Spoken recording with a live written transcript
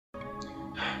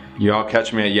You all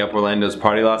catch me at Yep Orlando's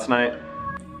party last night?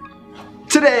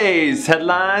 Today's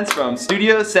headlines from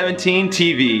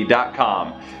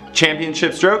Studio17TV.com.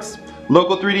 Championship strokes,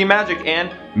 local 3D magic,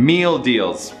 and meal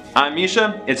deals. I'm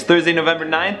Misha, it's Thursday, November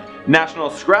 9th, National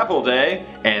Scrabble Day,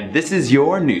 and this is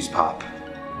your News Pop.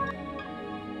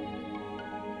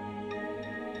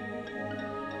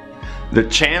 The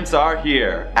champs are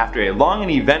here. After a long and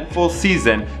eventful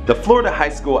season, the Florida High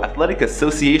School Athletic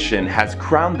Association has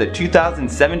crowned the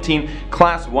 2017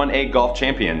 Class 1A golf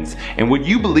champions. And would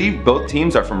you believe both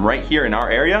teams are from right here in our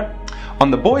area?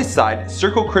 On the boys' side,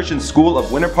 Circle Christian School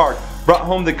of Winter Park brought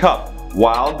home the cup,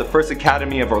 while the First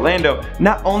Academy of Orlando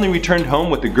not only returned home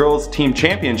with the girls' team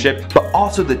championship, but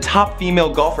also the top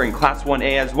female golfer in Class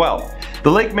 1A as well.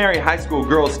 The Lake Mary High School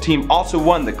girls team also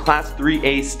won the Class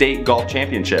 3A State Golf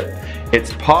Championship.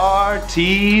 It's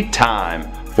party time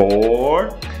for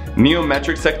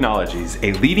Neometrics Technologies,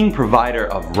 a leading provider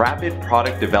of rapid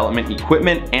product development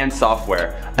equipment and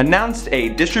software, announced a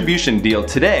distribution deal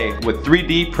today with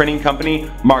 3D printing company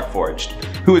Markforged,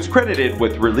 who is credited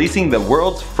with releasing the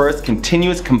world's first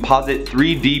continuous composite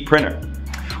 3D printer.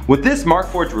 With this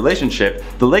Markforged relationship,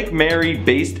 the Lake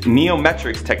Mary-based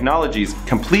Neometrics Technologies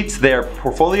completes their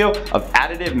portfolio of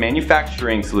additive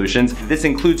manufacturing solutions. This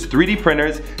includes 3D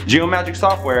printers, geomagic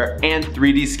software, and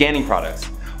 3D scanning products.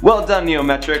 Well done,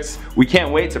 Neometrics! We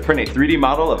can't wait to print a 3D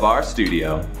model of our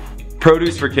studio.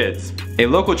 Produce for Kids, a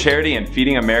local charity and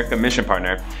Feeding America mission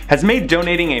partner, has made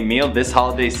donating a meal this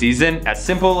holiday season as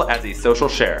simple as a social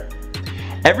share.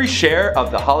 Every share of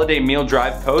the holiday meal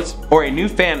drive post or a new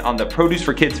fan on the Produce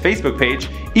for Kids Facebook page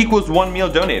equals one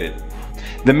meal donated.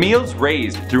 The meals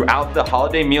raised throughout the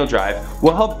holiday meal drive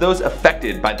will help those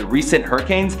affected by the recent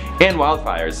hurricanes and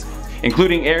wildfires,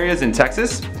 including areas in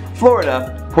Texas,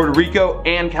 Florida, Puerto Rico,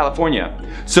 and California.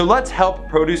 So let's help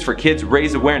Produce for Kids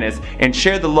raise awareness and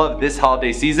share the love this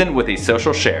holiday season with a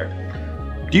social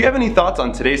share. Do you have any thoughts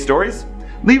on today's stories?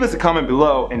 Leave us a comment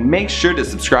below and make sure to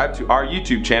subscribe to our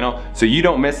YouTube channel so you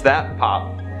don't miss that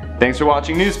pop. Thanks for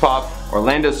watching News Pop,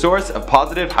 Orlando's source of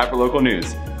positive hyperlocal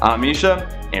news. I'm Misha,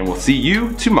 and we'll see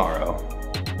you tomorrow.